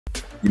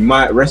You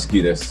might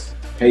rescue this.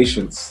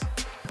 Patience.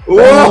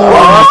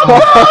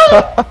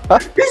 Oh.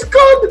 He's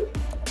gone!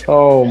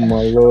 Oh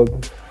my lord.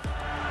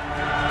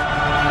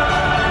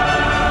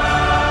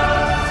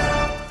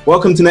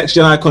 Welcome to Next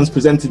Gen Icons,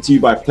 presented to you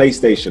by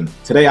PlayStation.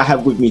 Today I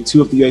have with me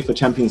two of the UEFA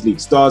Champions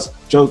League stars,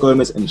 Joe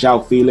Gomez and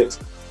JOAO Felix.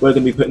 We're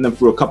going to be putting them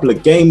through a couple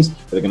of games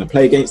that they're going to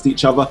play against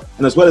each other.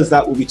 And as well as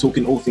that, we'll be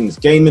talking all things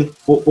gaming,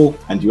 football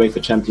and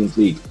UEFA Champions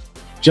League.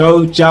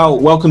 Joe,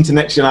 JOAO, welcome to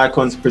Next Gen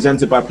Icons,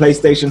 presented by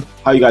PlayStation.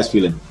 How are you guys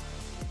feeling?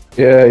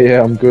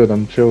 Yeah, I'm good.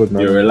 I'm chilled,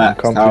 man. You're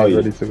relaxed. I'm How are you?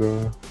 ready to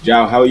go.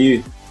 JOAO, how are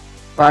you?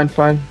 Fine.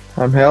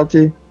 I'm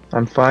healthy.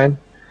 I'm fine,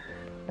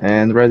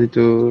 and ready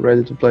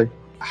to play.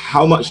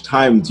 How much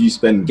time do you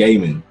spend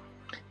gaming?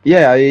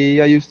 Yeah, I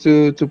used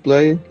to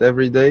play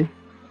every day.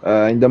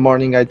 In the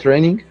morning I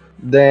training,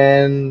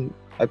 then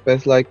I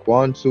pass like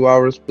 1-2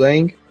 hours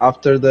playing.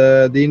 After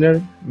the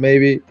dinner,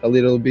 maybe a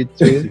little bit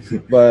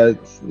too, but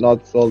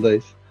not all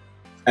days.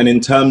 And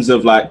in terms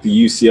of like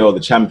the UCL, the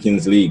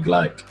Champions League,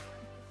 like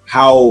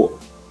how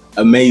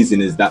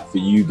amazing is that for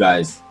you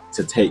guys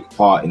to take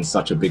part in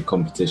such a big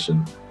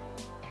competition?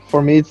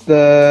 For me, it's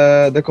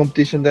the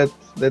competition that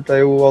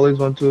I always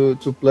want to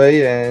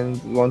play and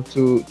want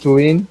to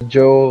win.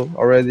 Joe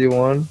already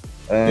won,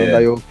 and Yeah.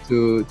 I hope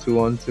to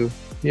win too.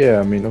 Yeah,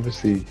 I mean,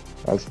 obviously,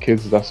 as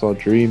kids, that's our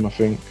dream. I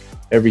think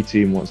every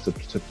team wants to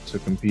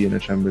compete in the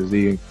Champions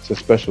League. It's a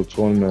special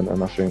tournament,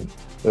 and I think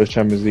those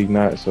Champions League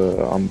nights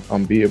are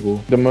unbeatable.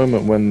 The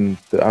moment when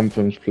the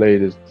anthem's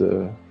played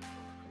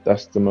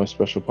that's the most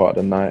special part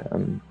of the night,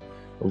 and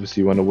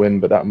obviously you want to win,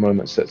 but that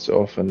moment sets it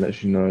off and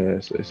lets you know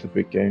it's a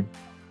big game.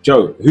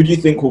 Joe, who do you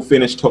think will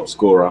finish top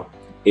scorer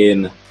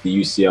in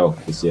the UCL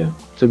this year?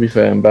 To be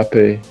fair,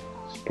 Mbappe's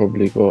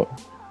probably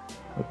got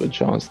a good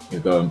chance. You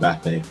go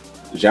Mbappe.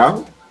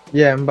 JOAO?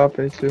 Yeah,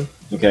 Mbappe too.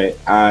 Okay,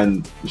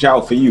 and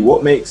JOAO, for you,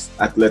 what makes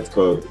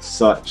Atletico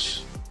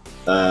such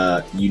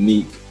a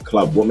unique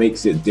club? What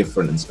makes it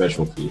different and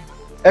special for you?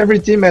 Every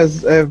team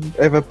have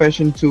a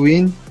passion to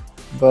win,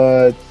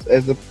 but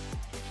as the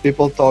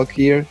people talk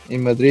here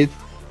in Madrid,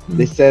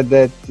 they said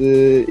that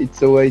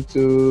it's a way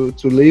to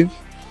live.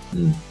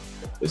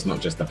 It's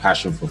not just a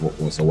passion for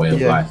football, it's a way of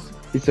life.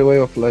 It's a way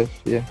of life,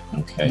 yeah.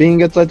 Okay.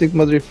 Being Atletico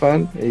Madrid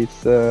fan,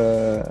 it's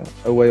a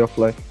way of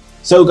life.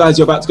 So guys,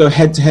 you're about to go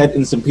head to head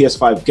in some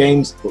PS5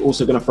 games. We're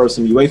also going to throw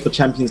some UEFA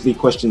Champions League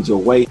questions your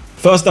way.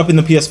 First up in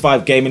the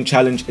PS5 gaming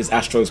challenge is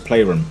Astro's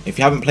Playroom. If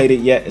you haven't played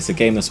it yet, it's a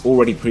game that's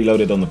already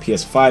preloaded on the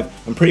PS5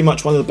 and pretty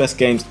much one of the best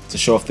games to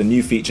show off the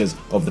new features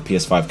of the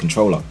PS5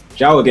 controller.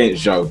 JOAO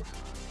against Joe.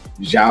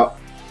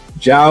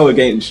 JOAO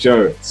against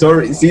Joe.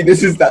 Sorry, see,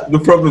 this is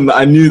the problem that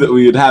I knew that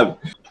we would have.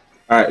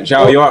 All right,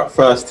 JOAO, you're up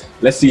first.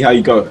 Let's see how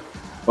you go.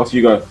 Off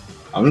you go.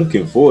 I'm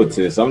looking forward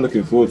to this.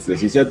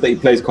 He said that he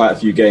plays quite a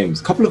few games.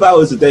 A couple of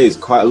hours a day is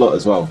quite a lot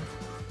as well.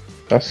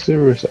 That's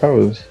serious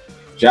hours.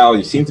 JOAO,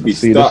 you seem to be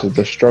See, stuck. this is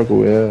the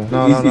struggle, yeah.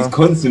 He's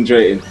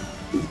concentrating.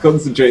 He's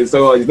concentrating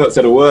so hard. He's not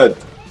said a word.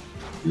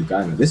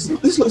 This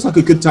looks like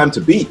a good time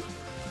to beat.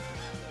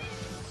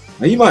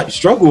 Now, you might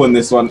struggle in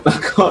this one. I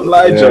can't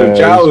lie, Joe.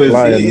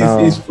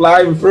 JOAO he's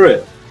flying through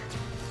it.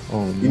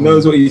 Oh, he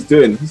knows what he's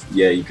doing.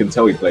 You can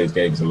tell he plays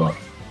games a lot.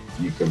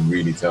 You can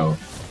really tell.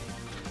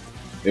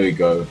 Here we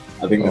go.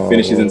 I think the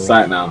finish is in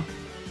sight now.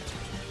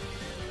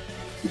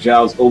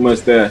 JOAO's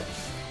almost there.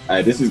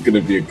 This is going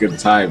to be a good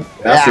time.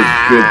 That's a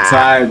good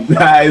time.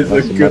 That is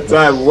a good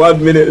time.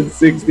 1 minute and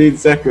 16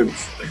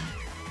 seconds.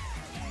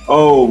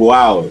 Oh,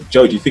 wow.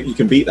 Joe, do you think you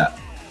can beat that?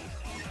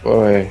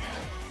 Boy,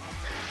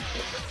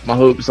 my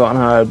hopes aren't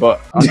high, but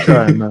I'm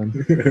trying, man.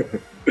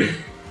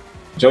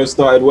 Joe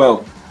started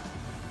well.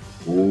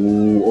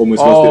 Ooh,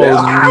 almost lost it there.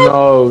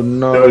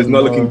 No, it's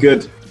not looking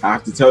good. I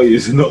have to tell you,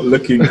 it's not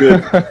looking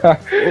good.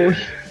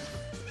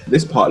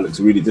 This part looks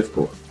really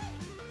difficult.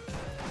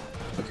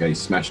 Okay, he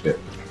smashed it.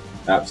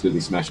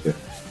 Absolutely smashed it.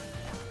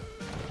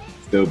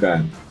 Still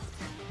going.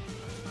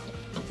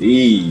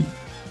 You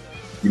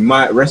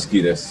might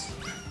rescue this.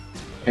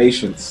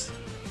 Patience.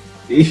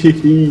 He's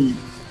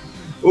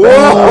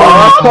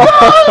gone!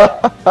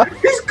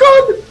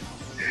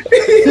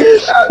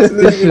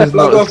 This is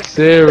not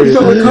serious. He's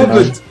not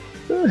recovered.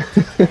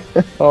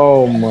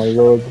 Oh my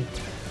lord.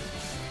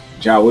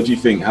 JOAO, what do you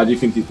think? How do you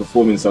think he's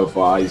performing so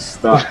far? He's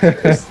stuck.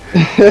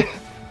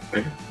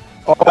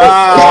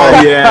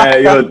 Yeah,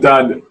 you're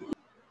done.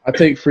 I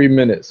take 3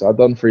 minutes. I've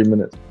done 3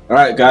 minutes. All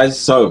right, guys.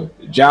 So,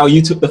 JOAO,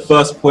 you took the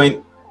first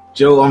point.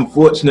 Joe,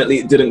 unfortunately,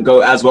 it didn't go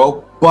as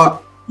well,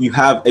 but you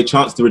have a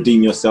chance to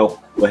redeem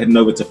yourself. We're heading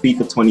over to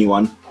FIFA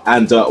 21.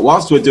 And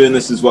whilst we're doing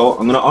this as well,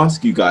 I'm going to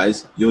ask you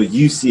guys your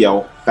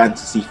UCL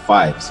Fantasy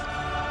 5s.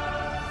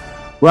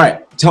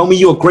 Right. Tell me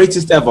your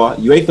greatest ever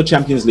UEFA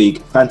Champions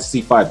League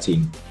Fantasy 5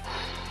 team.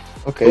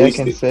 Okay, I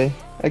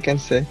can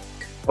say.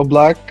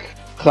 Oblak,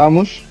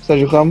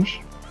 Sérgio Ramos.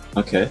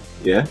 Okay,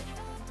 yeah.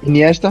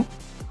 Iniesta,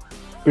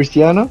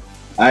 Cristiano.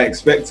 I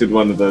expected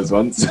one of those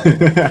ones.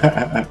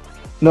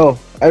 No,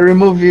 I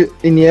remove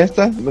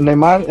Iniesta,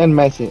 Neymar, and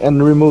Messi,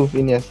 and remove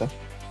Iniesta.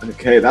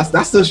 Okay,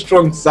 that's a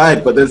strong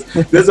side, but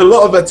there's a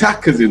lot of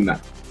attackers in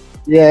that.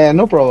 Yeah,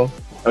 no problem.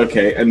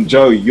 Okay, and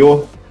Joe,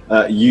 your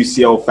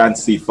UCL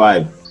Fantasy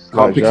 5. Can't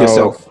Like pick JOAO,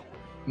 yourself.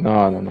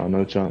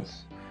 no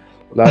chance.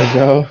 Like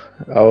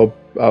JOAO,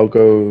 I'll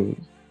go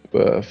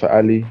for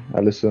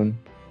Allison,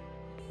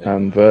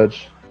 and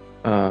Verge.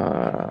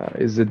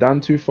 Is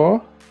Zidane too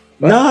far?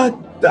 Nah,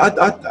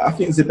 I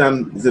think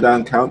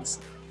Zidane counts.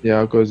 Yeah,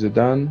 I'll go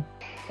Zidane,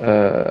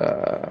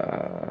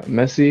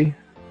 Messi,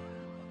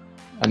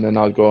 and then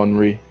I'll go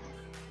Henry.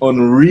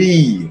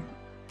 Henry.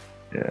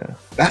 Yeah.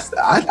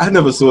 I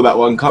never saw that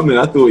one coming.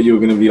 I thought you were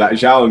going to be like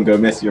Joao and go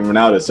Messi and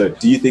Ronaldo. So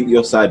do you think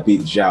your side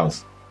beats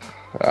Joao's?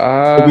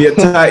 It'll be a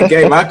tight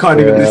game. I can't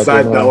even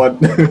decide that one.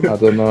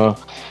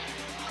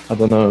 I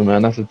don't know,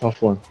 man. That's a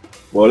tough one.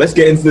 Well, let's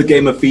get into the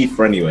game of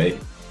FIFA anyway.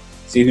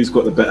 See who's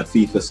got the better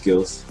FIFA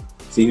skills.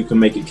 See who can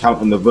make it count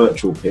on the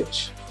virtual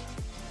pitch.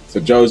 So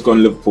Joe's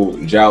gone Liverpool,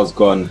 Joao's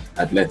gone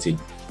Atleti.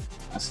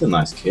 That's a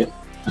nice kit.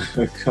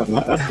 That's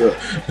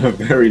a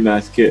very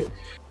nice kit.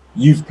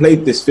 You've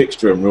played this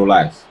fixture in real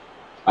life.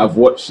 I've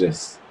watched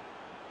this.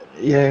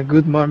 Yeah,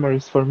 good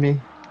memories for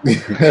me.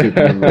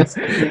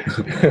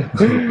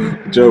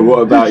 Joe, what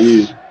about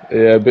you?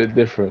 Yeah, a bit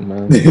different,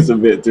 man. It's a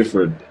bit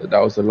different. That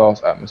was the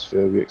last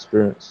atmosphere we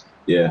experienced.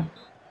 Yeah.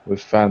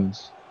 With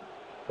fans.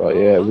 But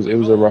yeah, it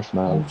was a rough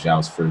night. Oh,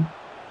 Joao's through.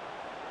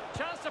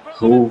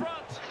 Cool.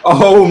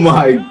 Oh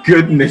my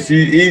goodness,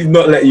 he's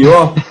not let you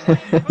off.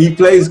 He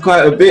plays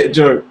quite a bit,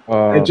 Joe.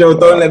 Hey Joe,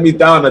 don't let me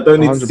down. I don't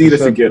need to see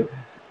this again.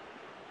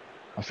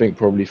 I think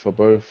probably for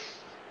both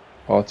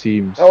our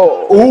teams.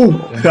 Oh,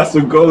 that's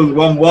a goal.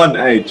 1-1.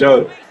 Hey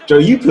Joe,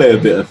 you play a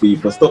bit of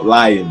FIFA. Stop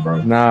lying,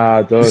 bro. Nah,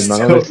 I don't.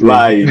 Stop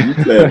lying. You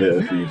play a bit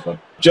of FIFA.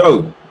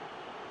 Joe,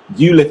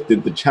 you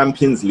lifted the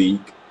Champions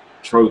League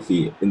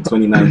trophy in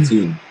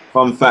 2019.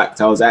 Fun fact,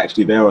 I was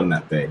actually there on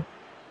that day.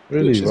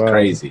 Really? Which is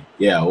crazy.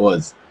 Yeah, I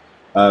was.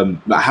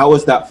 But how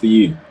was that for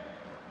you?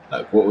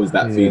 Like, what was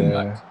that feeling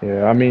like?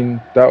 Yeah, I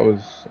mean, that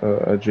was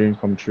a dream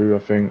come true, I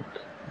think.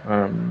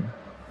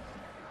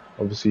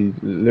 Obviously,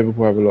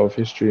 Liverpool have a lot of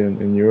history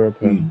in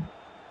Europe, and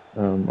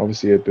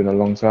obviously it had been a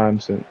long time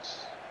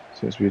since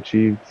we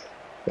achieved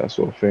that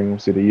sort of thing.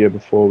 Obviously, the year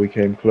before we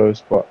came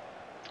close, but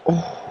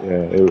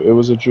yeah, it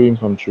was a dream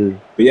come true.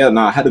 But yeah,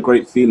 no, I had a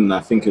great feeling. I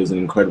think it was an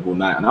incredible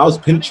night, and I was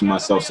pinching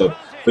myself. So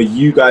for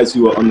you guys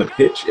who were on the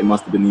pitch, it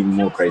must have been even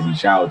more crazy.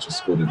 Joao just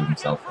scored it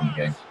himself in the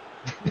game.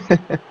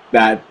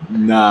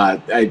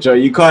 Hey Joe,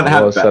 you can't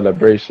have that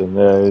celebration.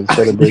 Yeah, it was a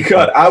celebration. You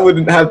can't. I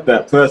wouldn't have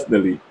that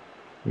personally.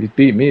 You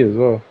beat me as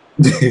well.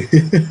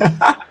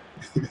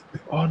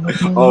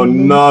 Oh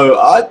no!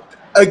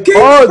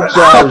 Again.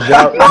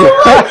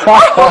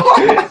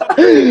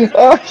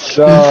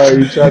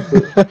 You tried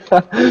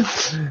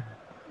to.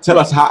 Tell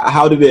us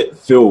how did it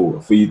feel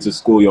for you to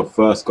score your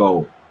first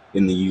goal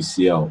in the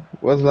UCL?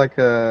 It was like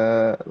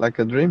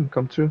a dream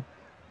come true.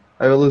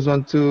 I always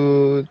want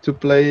to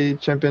play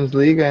Champions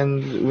League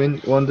and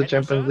won the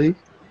Champions League.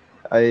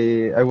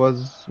 I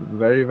was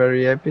very,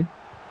 very happy,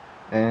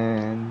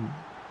 and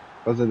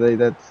it was a day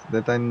that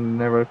I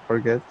never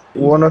forget.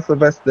 One of the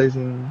best days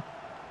in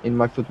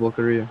my football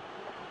career.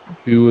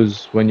 Who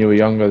was, when you were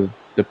younger,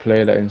 the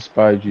player that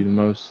inspired you the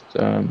most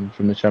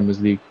from the Champions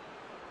League?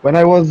 When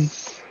I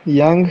was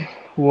young,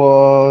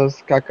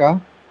 was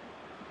Kaká.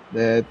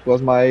 That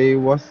was my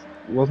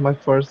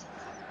first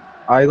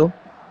idol.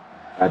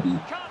 Abby.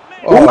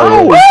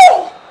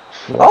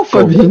 How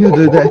Fabinho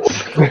do that?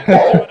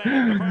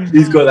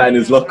 He's got that in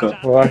his locker.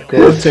 What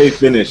a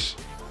finish.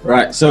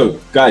 Right, so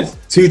guys,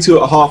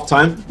 2-2 at half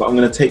time, but I'm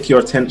going to take your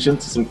attention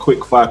to some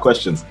quick fire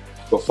questions.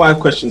 I've got 5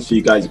 questions for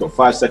you guys. You've got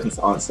 5 seconds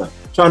to answer.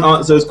 Try and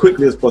answer as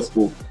quickly as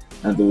possible,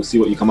 and we'll see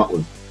what you come up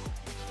with.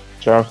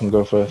 Joao can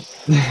go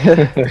first.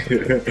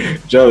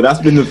 Joe, that's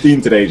been the theme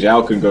today.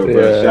 Joao can go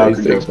first. Yeah,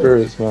 he's the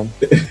experience, man.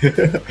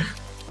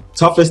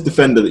 Toughest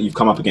defender that you've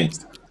come up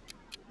against?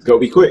 It's got to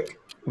be quick.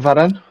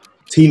 Varane.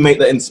 Teammate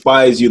that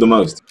inspires you the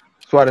most?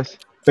 Suarez.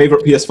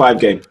 Favorite PS5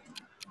 game?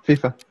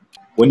 FIFA.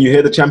 When you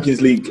hear the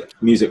Champions League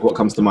music, what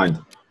comes to mind?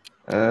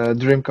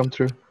 Dream come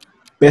true.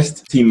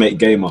 Best teammate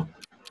gamer?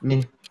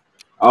 Me.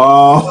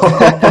 Oh.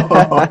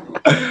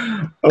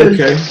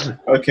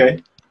 Okay.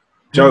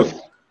 Joe,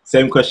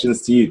 same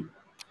questions to you.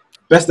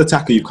 Best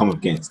attacker you've come up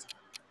against?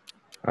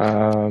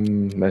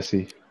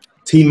 Messi.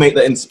 Teammate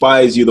that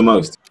inspires you the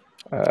most?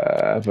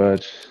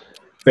 Verge.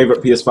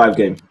 Favorite PS5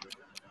 game?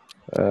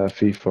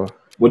 FIFA.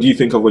 What do you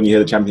think of when you hear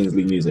the Champions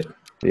League music?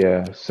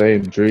 Yeah,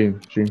 same.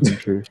 Dream come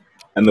true.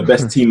 And the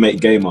best teammate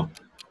gamer?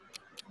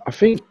 I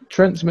think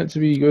Trent's meant to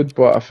be good,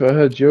 but I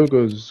heard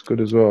Diogo's good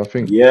as well. I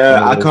think.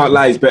 Yeah, I can't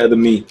lie, he's better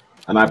than me,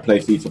 and I play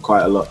FIFA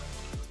quite a lot.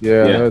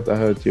 Yeah. I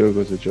heard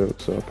Diogo's a joke,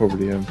 so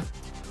probably him.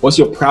 What's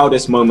your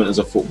proudest moment as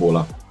a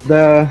footballer?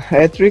 The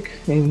hat-trick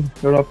in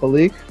Europa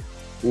League,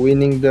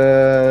 winning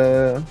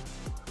the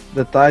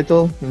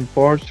title in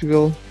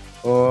Portugal,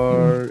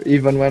 or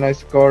even when I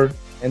scored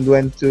and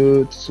went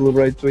to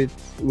celebrate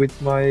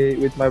with my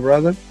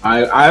brother.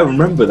 I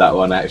remember that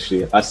one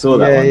actually. I saw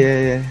that one.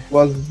 Yeah. It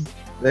was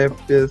the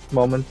happiest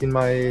moment in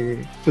my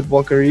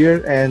football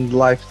career and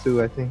life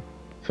too, I think.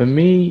 For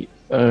me,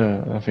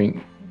 I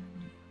think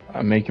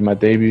making my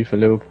debut for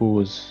Liverpool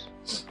was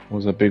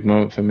a big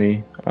moment for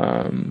me.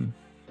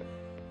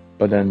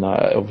 But then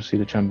obviously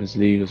the Champions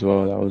League as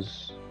well. That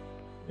was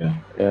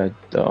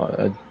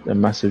a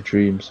massive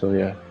dream. So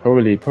yeah,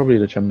 probably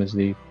the Champions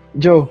League.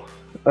 Joe,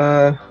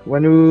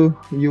 when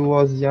you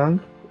was young,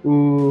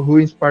 who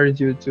inspired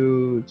you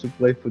to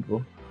play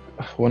football?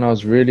 When I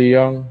was really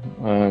young,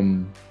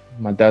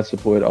 my dad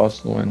supported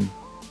Arsenal, and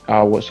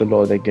I watched a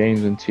lot of their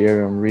games. And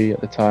Thierry Henry at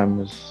the time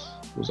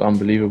was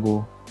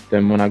unbelievable.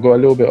 Then when I got a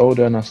little bit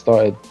older and I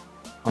started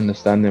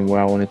understanding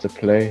where I wanted to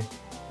play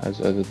as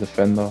a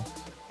defender,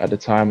 at the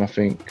time I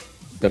think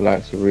the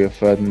likes of Rio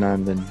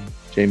Ferdinand and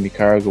Jamie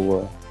Carragher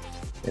were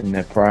in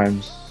their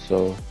primes.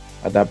 So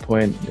at that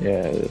point,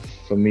 yeah,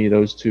 for me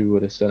those two were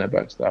the centre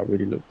backs that I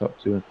really looked up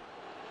to.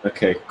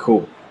 Okay,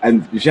 cool.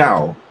 And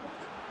JOAO.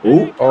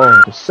 Ooh.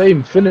 Oh, the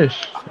same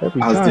finish every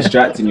time. I was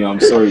distracting you. I'm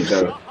sorry,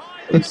 Joe.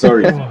 I'm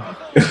sorry.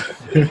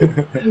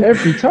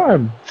 Every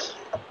time.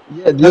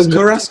 Yeah, Has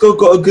Carrasco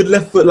got a good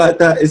left foot like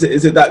that? Is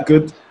it that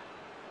good?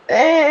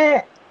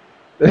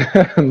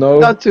 No,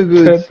 not too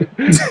good.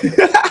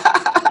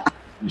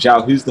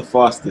 JOAO, who's the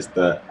fastest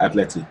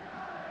Atleti?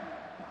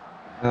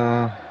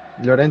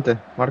 Llorente,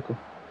 Marco.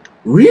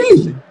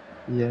 Really?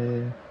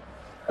 Yeah.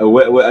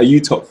 Where are you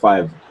top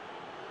 5?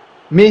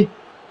 Me?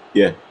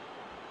 Yeah.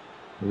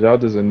 JOAO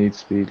doesn't need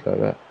speed like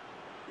that.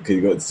 Because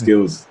you got the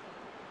skills.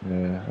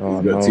 Yeah.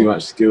 He's got too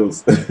much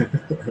skills.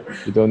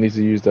 You don't need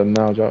to use them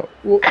now, JOAO.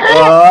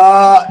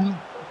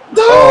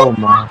 Oh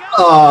my.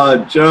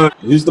 Oh, Joe.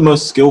 Who's the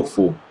most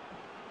skillful?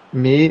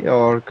 Me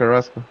or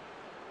Carrasco?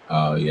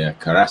 Oh yeah,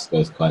 Carrasco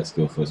is quite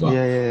skillful as well.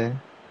 Yeah.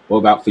 What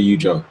about for you,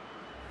 Joe?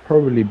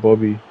 Probably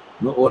Bobby.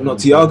 Not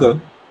Thiago?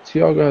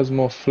 Thiago has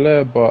more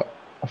flair, but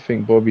I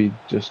think Bobby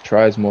just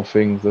tries more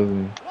things,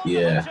 doesn't he?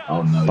 Yeah.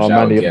 Oh no, Oh,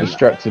 Manny, you're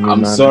distracting me,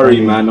 I'm man. sorry,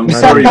 man. I'm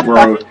sorry,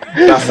 bro.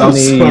 I'm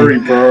sorry,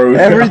 bro.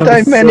 Every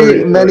time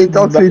Manny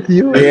talks with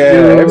you,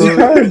 every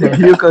time.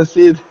 you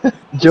concede.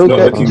 Joe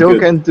good.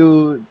 can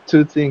do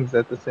 2 things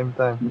at the same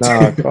time.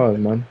 Nah, I can't,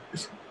 man.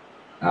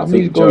 I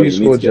think, Joe, you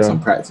need to get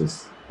some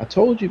practice. I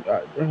told you,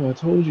 bro, I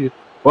told you.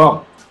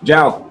 Well,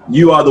 JOAO,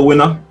 you are the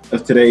winner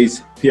of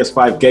today's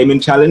PS5 gaming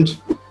challenge.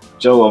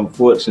 Joe,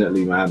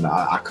 unfortunately, man,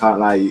 I can't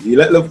lie. You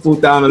let Liverpool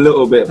down a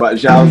little bit, but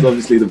JOAO's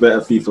obviously the better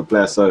FIFA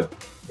player, so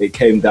it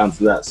came down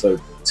to that. So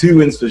 2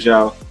 wins for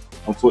JOAO.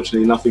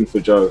 Unfortunately, nothing for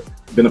Joe.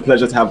 It's been a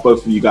pleasure to have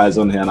both of you guys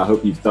on here, and I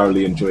hope you've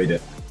thoroughly enjoyed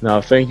it.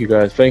 No, thank you,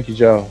 guys. Thank you,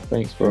 JOAO.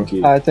 Thanks, bro. Thank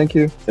you. Thank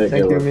you. Take care,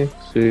 Thank you, bro. me.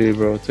 See you,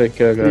 bro. Take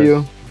care, guys. See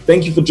you.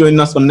 Thank you for joining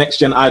us on Next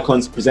Gen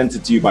Icons,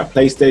 presented to you by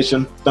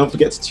PlayStation. Don't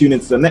forget to tune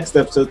into the next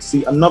episode to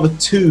see another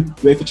 2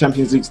 UEFA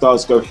Champions League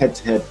stars go head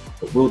to head.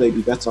 But will they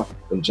be better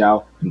than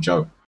JOAO and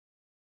Joe?